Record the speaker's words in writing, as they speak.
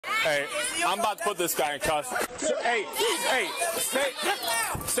Hey, I'm about to put this guy in custody. Hey,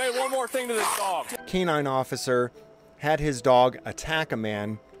 say one more thing to this dog. Canine officer had his dog attack a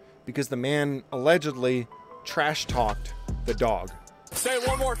man because the man allegedly trash talked the dog. Say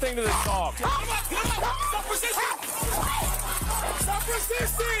one more thing to this dog. Stop resisting! Stop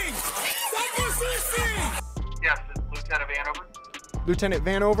resisting! Stop resisting! Yes, it's Lieutenant Vanover. Lieutenant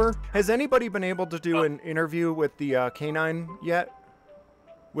Vanover, has anybody been able to do an interview with the canine yet?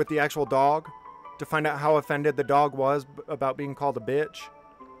 With the actual dog? To find out how offended the dog was about being called a bitch?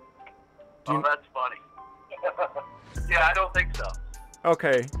 Oh, that's funny. Yeah, I don't think so.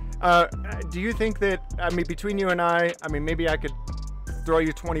 Okay. Do you think that, I mean, between you and I mean, maybe I could throw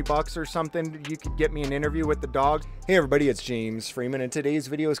you $20 or something, you could get me an interview with the dog? Hey everybody, it's James Freeman, and today's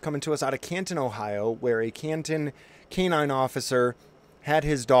video is coming to us out of Canton, Ohio, where a Canton canine officer had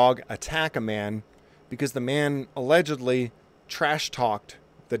his dog attack a man because the man allegedly trash talked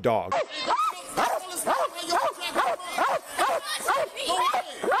the dog. Go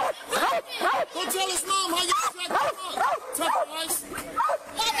tell his mom how you attack the dog.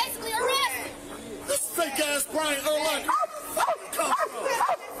 Y'all basically arrested. This fake ass Brian Erlander. Come from.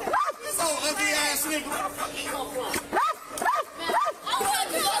 This old ugly ass nigga.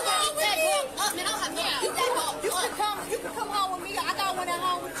 You can come home with me. I got one at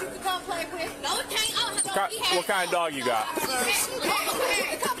home which you can come play with. No, it can't. What kind of dog you got? Come play with nobody.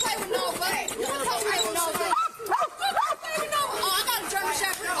 You can come play with nobody. Oh, I got a German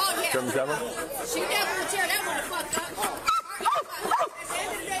Shepherd. Oh, yeah. German Shepherd? She never tear that motherfucker up.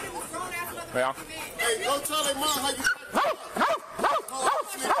 Yeah. Hey, go tell his mom how you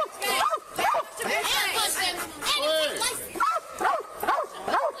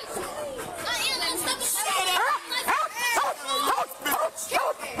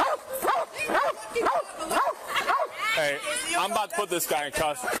Hey, I'm about to put this guy in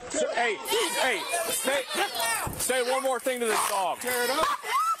custody. Hey, say one more thing to this dog. tear it up.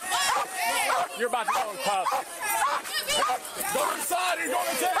 You're about to go in custody. Go inside, you're going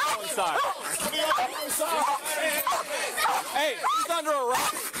to jail. Go inside. Hey, he's under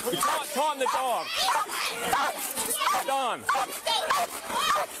arrest. You're taunting the dog. Done.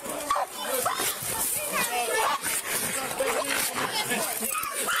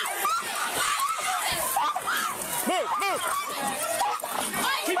 Move.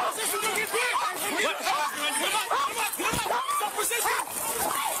 Keep resisting, you get bit. Stop resisting.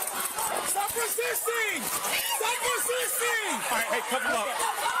 Stop resisting. Stop resisting. All right, hey, cut him up.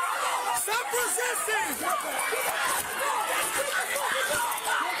 Stop resisting.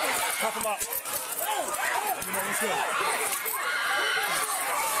 Cuff him up.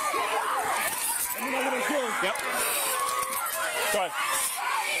 Let me know what I'm doing. Yep. Go ahead.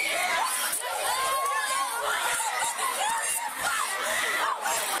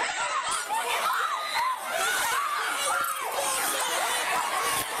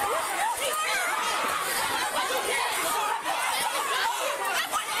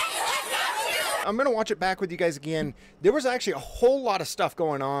 I'm going to watch it back with you guys again. There was actually a whole lot of stuff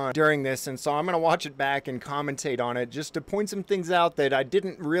going on during this, and so I'm going to watch it back and commentate on it just to point some things out that I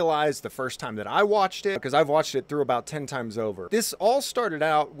didn't realize the first time that I watched it, because I've watched it through about 10 times over. This all started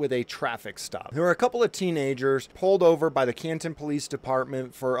out with a traffic stop. There were a couple of teenagers pulled over by the Canton Police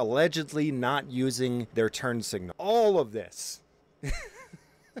Department for allegedly not using their turn signal. All of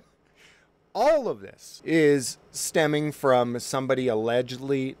this is stemming from somebody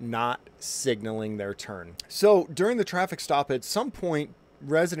allegedly not signaling their turn. So during the traffic stop, at some point,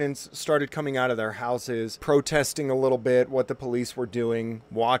 residents started coming out of their houses, protesting a little bit what the police were doing,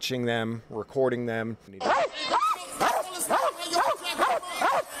 watching them, recording them. Go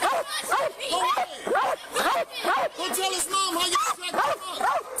tell his mom how you attack the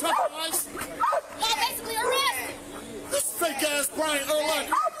dog. Y'all basically arrested. This fake ass Brian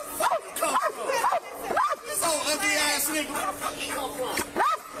Erlander. Come from. This old ugly ass nigga.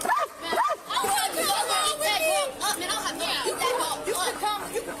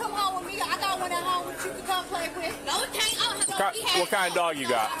 You can come home with me. I got one at home which you can come play with. No, it can't. What kind of dog you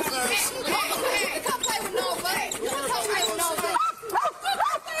got? Come play with nobody. You can come play with nobody.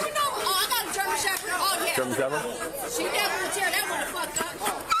 Oh, I got a German Shepherd. Oh, yeah. German Shepherd? She never tear that motherfucker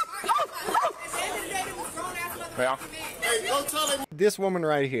up. Yeah. Hey, go tell him. This woman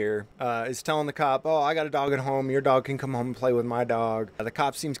right here is telling the cop, oh, I got a dog at home. Your dog can come home and play with my dog. The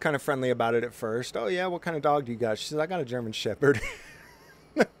cop seems kind of friendly about it at first. Oh, yeah, what kind of dog do you got? She says, I got a German Shepherd.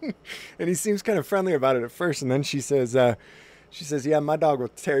 And he seems kind of friendly about it at first. And then she says, yeah, my dog will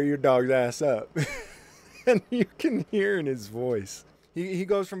tear your dog's ass up. And you can hear in his voice. He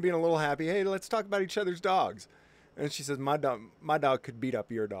goes from being a little happy, hey, let's talk about each other's dogs. And she says, my dog could beat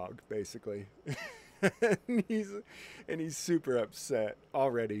up your dog, basically. and he's super upset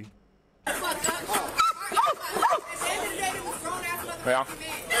already. Yeah.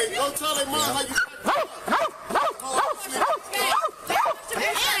 Hey, don't tell him, Mom, how you...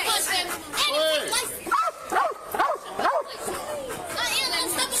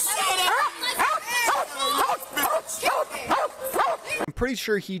 I'm pretty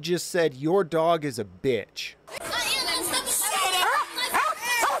sure he just said, your dog is a bitch.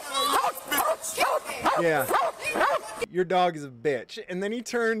 Yeah. Your dog is a bitch. And then he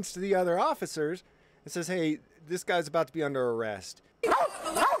turns to the other officers and says, hey, this guy's about to be under arrest.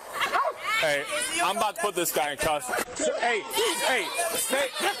 Hey, I'm about to put this guy in custody. Hey,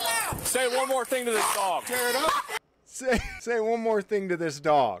 say one more thing to this dog. Tear it up. Say one more thing to this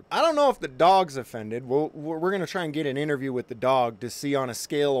dog. I don't know if the dog's offended. We're going to try and get an interview with the dog to see on a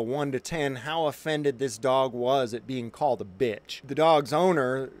scale of 1 to 10 how offended this dog was at being called a bitch. The dog's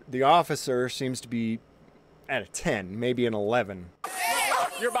owner, the officer, seems to be at a 10, maybe an 11.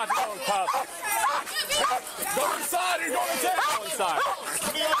 You're about to go in cuffs. Go inside, you're going to jail. Go inside.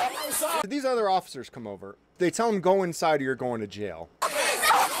 These other officers come over. They tell him, go inside or you're going to jail.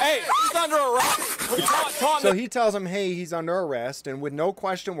 Hey, he's under arrest. So he tells him, hey, he's under arrest, and with no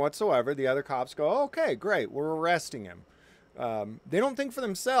question whatsoever, the other cops go, okay, great, we're arresting him. They don't think for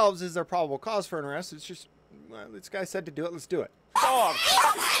themselves is there probable cause for an arrest. It's just, well, this guy said to do it, let's do it. Dog.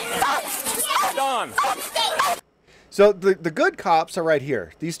 Done. So the good cops are right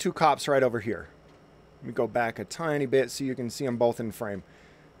here. These two cops right over here. Let me go back a tiny bit so you can see them both in frame.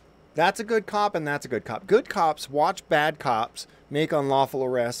 That's a good cop and that's a good cop. Good cops watch bad cops make unlawful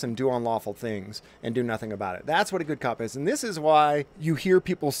arrests and do unlawful things and do nothing about it. That's what a good cop is. And this is why you hear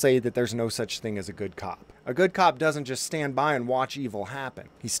people say that there's no such thing as a good cop. A good cop doesn't just stand by and watch evil happen.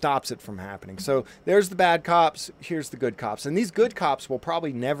 He stops it from happening. So there's the bad cops. Here's the good cops. And these good cops will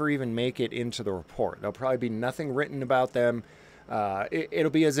probably never even make it into the report. There'll probably be nothing written about them.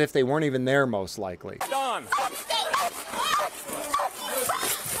 It'll be as if they weren't even there, most likely. Done.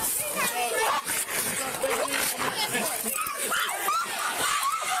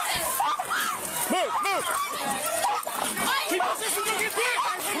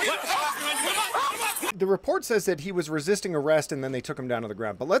 The report says that he was resisting arrest and then they took him down to the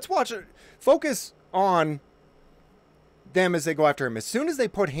ground. But let's watch it. Focus on them as they go after him. As soon as they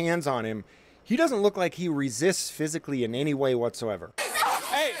put hands on him, he doesn't look like he resists physically in any way whatsoever.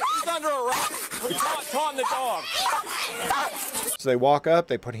 Hey, he's under arrest. He's taunting the dog. So they walk up,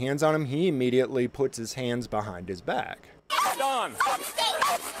 they put hands on him. He immediately puts his hands behind his back. Done.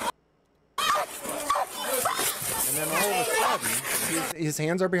 And then all of a sudden, his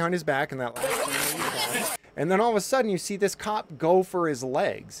hands are behind his back, and that last thing. And then all of a sudden, you see this cop go for his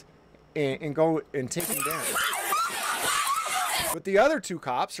legs and go and take him down. But the other two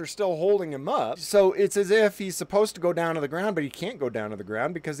cops are still holding him up. So it's as if he's supposed to go down to the ground, but he can't go down to the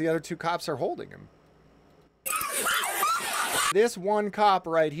ground because the other two cops are holding him. This one cop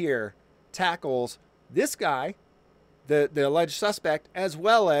right here tackles this guy, the alleged suspect, as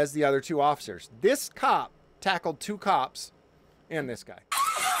well as the other two officers. This cop tackled two cops and this guy.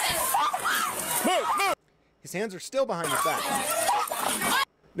 His hands are still behind his back.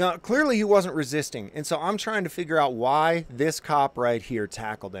 Now, clearly he wasn't resisting, and so I'm trying to figure out why this cop right here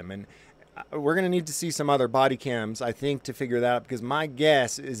tackled him. And we're going to need to see some other body cams, I think, to figure that out, because my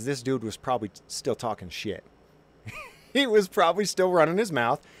guess is this dude was probably still talking shit. He was probably still running his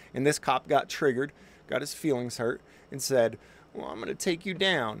mouth, and this cop got triggered, got his feelings hurt, and said, well, I'm going to take you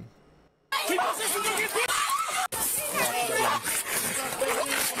down. Keep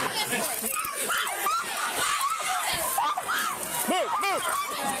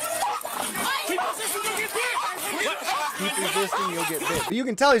resisting, you'll get bit. But you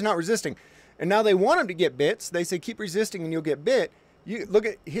can tell he's not resisting. And now they want him to get bits. They say, keep resisting and you'll get bit. You look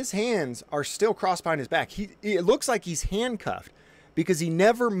at his hands are still crossed behind his back. It looks like he's handcuffed because he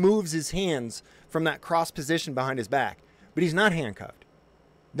never moves his hands from that cross position behind his back. But he's not handcuffed.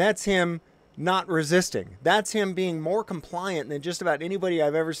 That's him not resisting. That's him being more compliant than just about anybody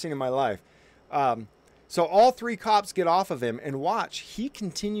I've ever seen in my life. So all three cops get off of him, and watch, he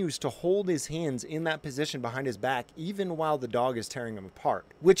continues to hold his hands in that position behind his back even while the dog is tearing him apart,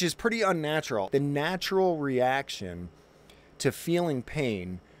 which is pretty unnatural. The natural reaction to feeling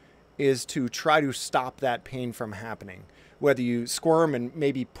pain is to try to stop that pain from happening. Whether you squirm and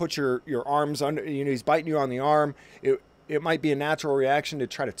maybe put your arms under, he's biting you on the arm. It might be a natural reaction to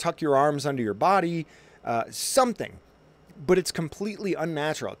try to tuck your arms under your body, something. But it's completely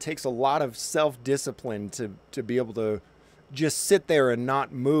unnatural. It takes a lot of self-discipline to be able to just sit there and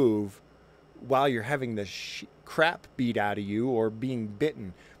not move while you're having the crap beat out of you or being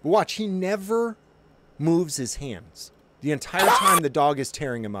bitten. But watch, he never moves his hands the entire time the dog is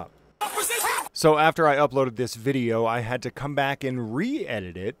tearing him up. So after I uploaded this video, I had to come back and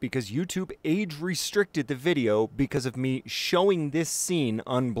re-edit it because YouTube age restricted the video because of me showing this scene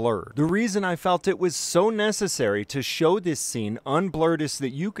unblurred. The reason I felt it was so necessary to show this scene unblurred is that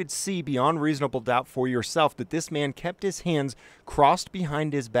you could see beyond reasonable doubt for yourself that this man kept his hands crossed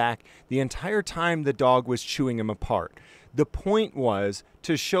behind his back the entire time the dog was chewing him apart. The point was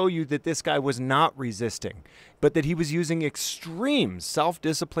to show you that this guy was not resisting, but that he was using extreme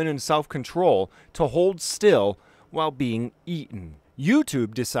self-discipline and self-control to hold still while being eaten.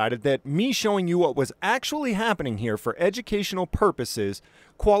 YouTube decided that me showing you what was actually happening here for educational purposes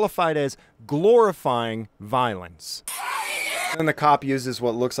qualified as glorifying violence. And the cop uses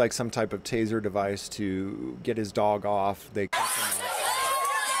what looks like some type of taser device to get his dog off. They cut him off.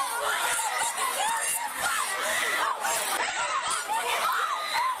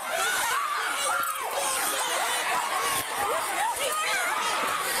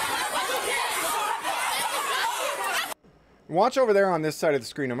 Watch over there on this side of the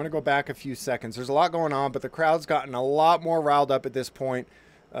screen. I'm going to go back a few seconds. There's a lot going on, but the crowd's gotten a lot more riled up at this point.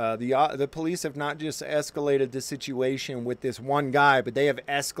 The police have not just escalated the situation with this one guy, but they have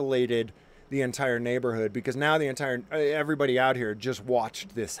escalated the entire neighborhood because now everybody out here just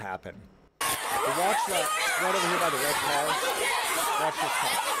watched this happen. So watch that right over here by the red car. Watch this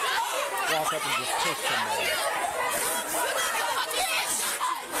cop walk up and just push somebody.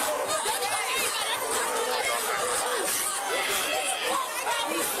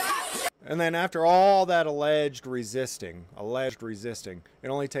 And then after all that alleged resisting, it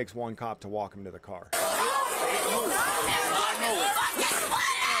only takes one cop to walk him to the car.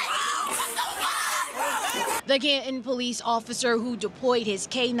 The Canton police officer who deployed his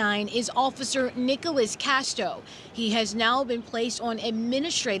K-9 is Officer Nicholas Casto. He has now been placed on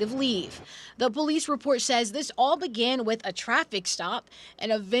administrative leave. The police report says this all began with a traffic stop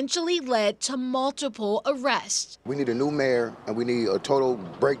and eventually led to multiple arrests. We need a new mayor and we need a total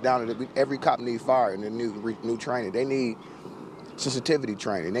breakdown of every cop needs fire and new training. They need sensitivity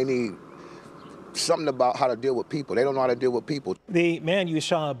training. They need something about how to deal with people. They don't know how to deal with people. The man you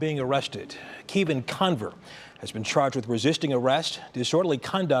saw being arrested, Kevin Conver, has been charged with resisting arrest, disorderly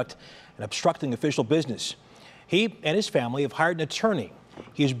conduct, and obstructing official business. He and his family have hired an attorney.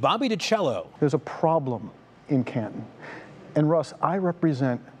 He's Bobby DiCello. There's a problem in Canton. And Russ, I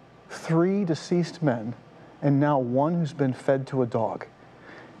represent 3 deceased men and now 1 who's been fed to a dog.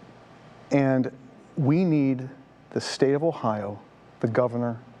 And we need the state of Ohio, the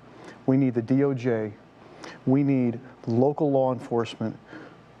governor, we need the DOJ, we need local law enforcement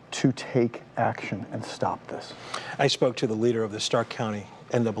to take action and stop this. I spoke to the leader of the Stark County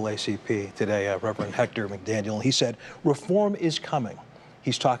NAACP today, Reverend Hector McDaniel, and he said reform is coming.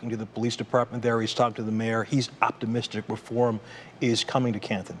 He's talking to the police department there, he's talking to the mayor, he's optimistic reform is coming to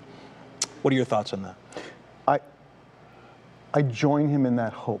Canton. What are your thoughts on that? I join him in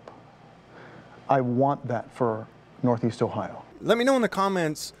that hope. I want that for Northeast Ohio. Let me know in the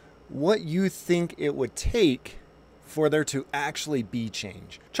comments what you think it would take for there to actually be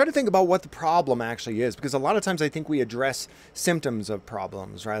change. Try to think about what the problem actually is, because a lot of times I think we address symptoms of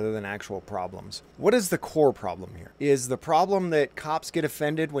problems rather than actual problems. What is the core problem here? Is the problem that cops get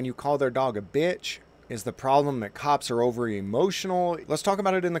offended when you call their dog a bitch? Is the problem that cops are over emotional? Let's talk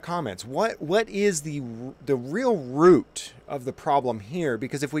about it in the comments. What is the real root of the problem here?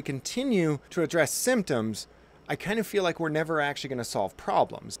 Because if we continue to address symptoms, I kind of feel like we're never actually going to solve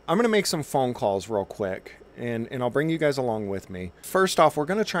problems. I'm going to make some phone calls real quick, and I'll bring you guys along with me. First off, we're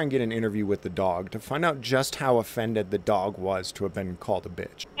going to try and get an interview with the dog to find out just how offended the dog was to have been called a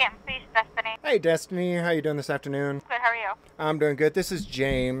bitch. Yeah, please, Destiny. Hey, Destiny. How you doing this afternoon? Good, how are you? I'm doing good. This is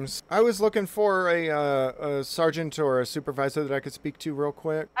James. I was looking for a sergeant or a supervisor that I could speak to real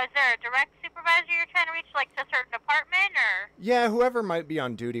quick. Is there a direct supervisor you're trying to reach, like a certain department, or? Yeah, whoever might be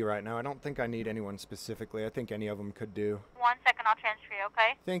on duty right now. I don't think I need anyone specifically. I think any of them could do. 1 second, I'll transfer you,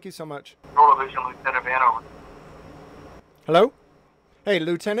 okay? Thank you so much. Roll Division Lieutenant Vanover. Hello? Hey,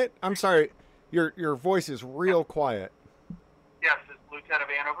 Lieutenant. I'm sorry. Your voice is real quiet. Yes, it's Lieutenant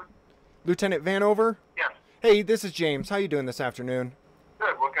Vanover. Lieutenant Vanover? Yes. Hey, this is James. How you doing this afternoon?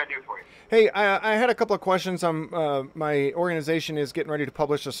 Good. What can I do for you? Hey, I had a couple of questions. My organization is getting ready to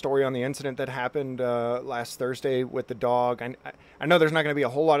publish a story on the incident that happened last Thursday with the dog. I know there's not going to be a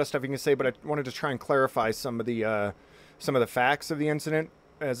whole lot of stuff you can say, but I wanted to try and clarify some of the facts of the incident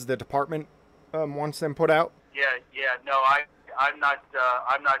as the department wants them put out. Yeah. No, I'm not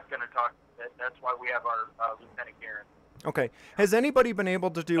going to talk. That's why we have our Lieutenant Karen. Okay. Has anybody been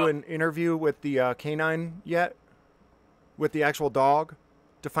able to do an interview with the canine yet? With the actual dog?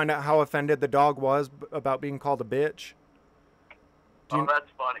 To find out how offended the dog was about being called a bitch? That's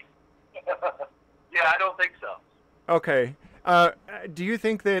funny. Yeah, I don't think so. Okay. Do you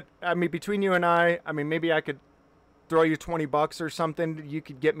think that, I mean, between you and I mean, maybe I could throw you $20 or something. You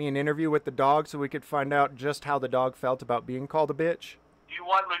could get me an interview with the dog so we could find out just how the dog felt about being called a bitch? Do you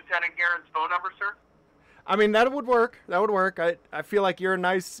want Lieutenant Guerin's phone number, sir? I mean, that would work. That would work. I feel like you're a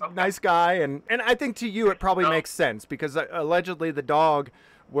nice guy, and I think to you it probably makes sense because allegedly the dog,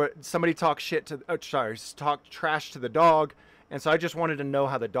 somebody talked talked trash to the dog, and so I just wanted to know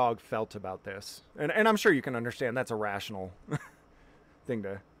how the dog felt about this. And I'm sure you can understand that's a rational thing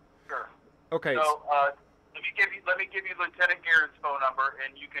to. Sure. Okay. So let me give you Lieutenant Guerin's phone number,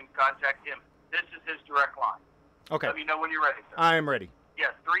 and you can contact him. This is his direct line. Okay. Let me know when you're ready, sir. I am ready.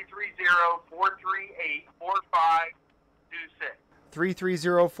 Yes, 330-438-4526.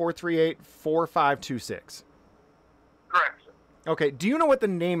 330-438-4526. Correct, sir. Okay. Do you know what the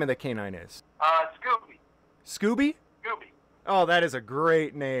name of the canine is? Scooby. Scooby? Scooby. Oh, that is a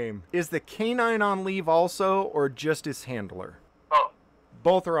great name. Is the canine on leave also, or just his handler? Both.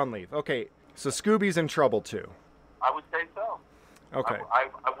 Both are on leave. Okay. So Scooby's in trouble too. I would say so. Okay. I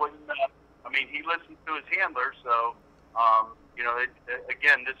wouldn't. I mean, he listens to his handler, so you know.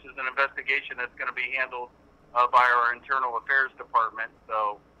 Again, this is an investigation that's going to be handled by our internal affairs department.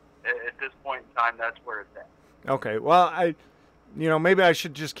 So at this point in time, that's where it's at. Okay. Well, maybe I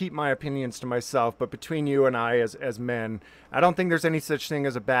should just keep my opinions to myself. But between you and I, as men, I don't think there's any such thing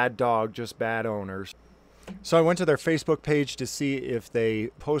as a bad dog, just bad owners. So I went to their Facebook page to see if they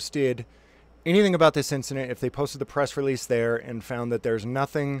posted anything about this incident, if they posted the press release there, and found that there's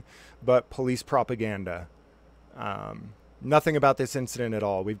nothing but police propaganda. Nothing about this incident at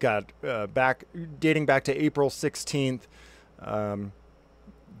all. We've got dating back to April 16th,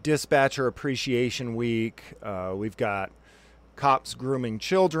 Dispatcher Appreciation Week. We've got cops grooming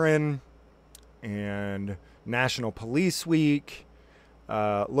children, and National Police Week.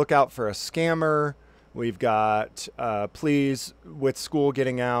 Look out for a scammer. We've got, please, with school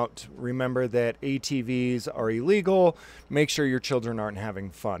getting out, remember that ATVs are illegal. Make sure your children aren't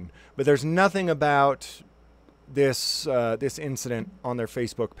having fun. But there's nothing about this incident on their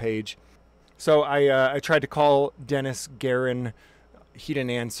Facebook page. So I tried to call Dennis Guerin. He didn't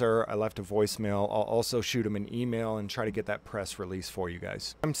answer. I left a voicemail. I'll also shoot him an email and try to get that press release for you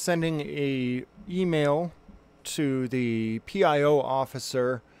guys. I'm sending a email to the PIO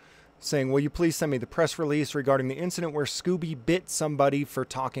officer saying, will you please send me the press release regarding the incident where Scooby bit somebody for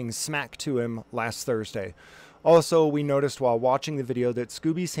talking smack to him last Thursday. Also, we noticed while watching the video that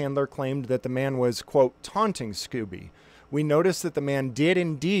Scooby's handler claimed that the man was, quote, taunting Scooby. We noticed that the man did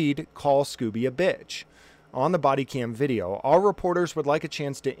indeed call Scooby a bitch on the body cam video. Our reporters would like a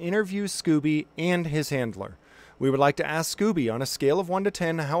chance to interview Scooby and his handler. We would like to ask Scooby on a scale of 1 to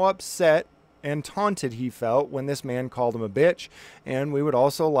 10 how upset and taunted he felt when this man called him a bitch, and we would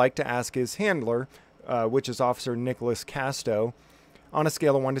also like to ask his handler, which is Officer Nicholas Casto, on a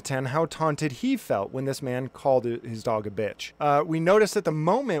scale of 1 to 10 how taunted he felt when this man called his dog a bitch. We noticed that the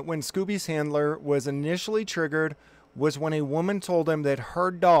moment when Scooby's handler was initially triggered was when a woman told him that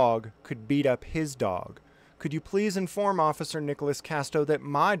her dog could beat up his dog. Could you please inform Officer Nicholas Casto that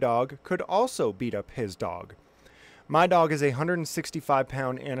my dog could also beat up his dog? My dog is a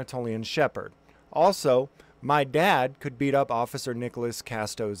 165-pound Anatolian Shepherd. Also, my dad could beat up Officer Nicholas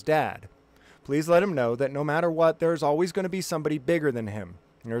Casto's dad. Please let him know that no matter what, there's always going to be somebody bigger than him.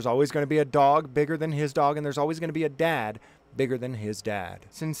 There's always going to be a dog bigger than his dog, and there's always going to be a dad bigger than his dad.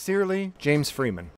 Sincerely, James Freeman.